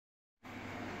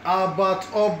About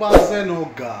Obazee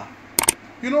Noga.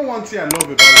 You know one thing I love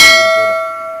about you, my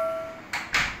brother?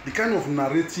 The kind of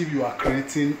narrative you are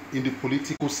creating in the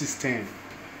political system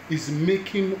is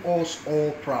making us all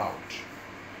proud.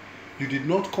 You did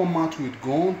not come out with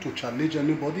gun to challenge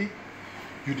anybody.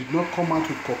 You did not come out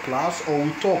with cutlass or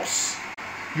with talks.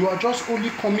 You are just only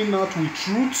coming out with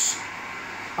truths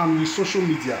and with social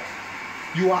media.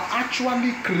 You are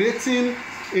actually creating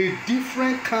a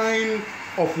different kind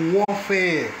of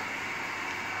warfare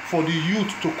for the youth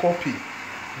to copy.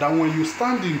 That when you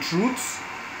stand in truth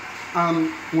and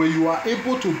when you are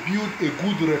able to build a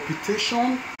good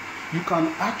reputation, you can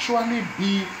actually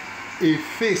be a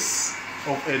face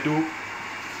of Edo.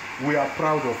 We are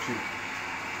proud of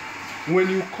you. When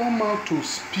you come out to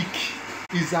speak,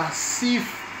 it's as if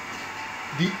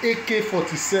the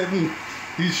AK-47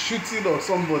 is shooting on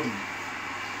somebody.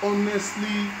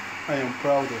 Honestly, I am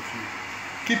proud of you.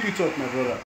 Keep it up, my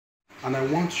brother. And I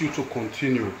want you to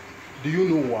continue. Do you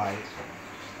know why?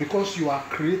 Because you are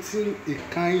creating a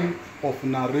kind of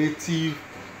narrative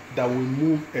that will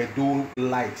move Edo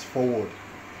light forward.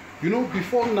 You know,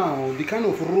 before now, the kind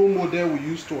of role model we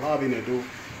used to have in Edo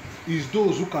is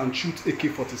those who can shoot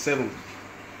AK-47.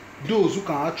 Those who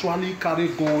can actually carry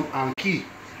gun and kill.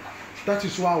 That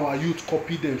is why our youth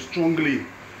copied them strongly.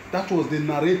 That was the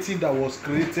narrative that was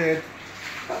created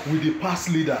with the past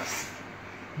leaders.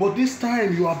 But this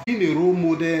time you are being a role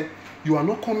model. You are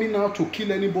not coming out to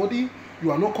kill anybody.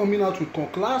 You are not coming out with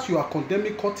cutlass. You are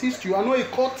condemning cultists. You are not a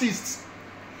cultist.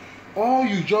 All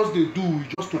you just do is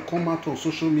just to come out on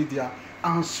social media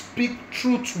and speak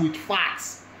truth with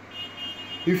facts.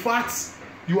 In fact,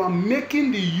 you are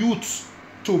making the youth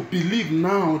to believe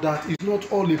now that it's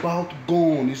not all about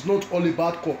gun. It's not all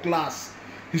about cutlass.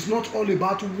 It's not all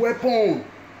about weapon.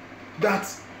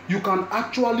 That you can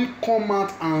actually come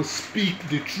out and speak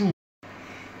the truth.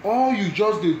 All you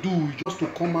just do is just to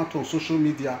come out on social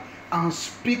media and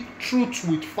speak truth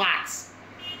with facts.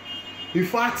 In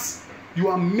fact, you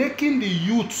are making the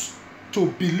youth to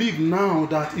believe now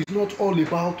that it's not all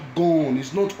about gun.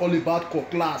 It's not all about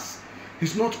cutlass.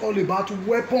 It's not all about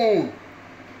weapon.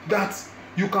 That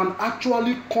you can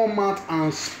actually come out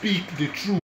and speak the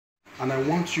truth. And I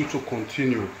want you to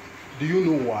continue. Do you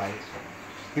know why?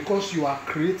 Because you are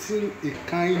creating a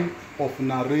kind of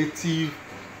narrative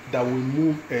that will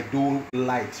move Edo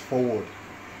light forward.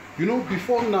 You know,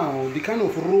 before now, the kind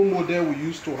of role model we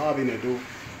used to have in Edo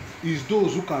is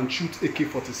those who can shoot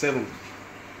AK-47.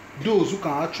 Those who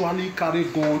can actually carry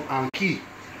gun and kill.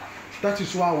 That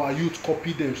is why our youth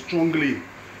copied them strongly.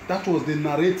 That was the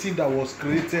narrative that was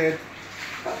created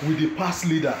with the past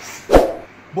leaders.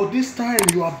 But this time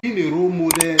you are being a role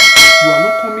model. You are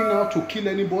not coming out to kill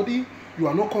anybody. You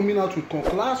are not coming out with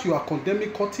cutlass. You are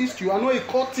condemning cultists. You are not a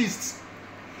cultist.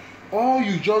 All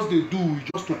you just do is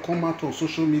just to come out on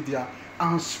social media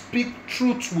and speak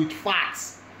truth with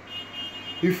facts.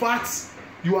 In fact,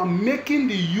 you are making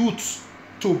the youth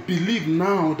to believe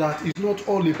now that it's not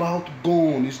all about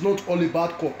gun. It's not all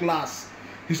about cutlass.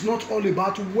 It's not all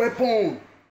about weapon.